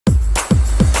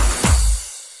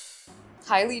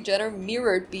Kylie Jenner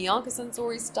mirrored Bianca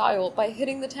Censori's style by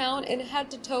hitting the town in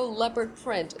head-to-toe leopard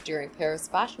print during Paris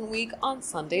Fashion Week on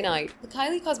Sunday night. The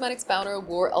Kylie Cosmetics founder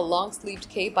wore a long-sleeved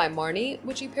cape by Marni,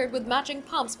 which she paired with matching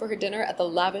pumps for her dinner at the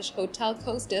lavish Hotel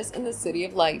Costas in the City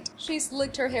of Light. She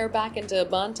slicked her hair back into a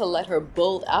bun to let her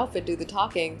bold outfit do the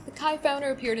talking. The Kai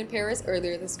founder appeared in Paris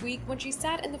earlier this week when she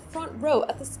sat in the front row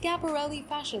at the Schiaparelli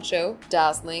fashion show,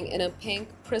 dazzling in a pink,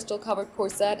 crystal-covered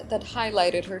corset that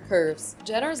highlighted her curves.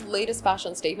 Jenner's latest fashion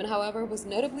statement, however, was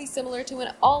notably similar to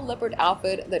an all-leopard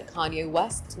outfit that Kanye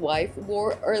West's wife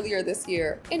wore earlier this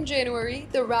year. In January,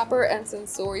 the rapper and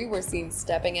Censori were seen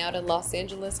stepping out in Los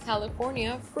Angeles,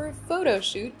 California for a photo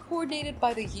shoot coordinated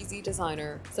by the Yeezy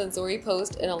designer. Censori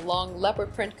posed in a long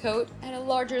leopard print coat and a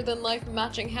larger-than-life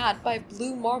matching hat by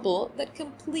Blue Marble that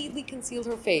completely concealed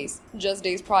her face. Just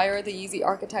days prior, the Yeezy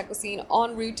architect was seen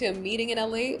en route to a meeting in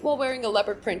LA while wearing a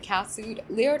leopard print catsuit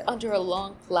layered under a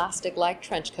long plastic-like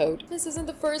trench coat. This isn't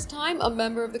the first time a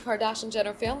member of the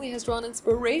Kardashian-Jenner family has drawn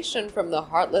inspiration from the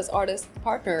heartless artist's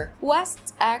partner.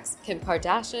 West's ex, Kim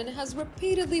Kardashian, has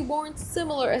repeatedly worn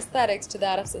similar aesthetics to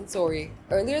that of Censori.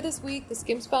 Earlier this week, the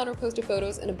Skims founder posted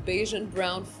photos in a beige and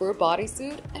brown fur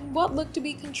bodysuit and what looked to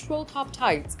be control top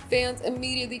tights. Fans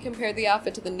immediately compared the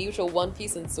outfit to the neutral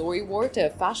one-piece Censori wore to a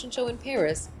fashion show in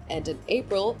Paris. And in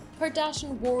April,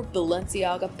 Kardashian wore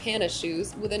Balenciaga Panda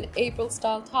shoes with an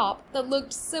April-style top that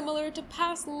looked similar to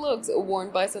past looks worn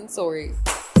by Censori.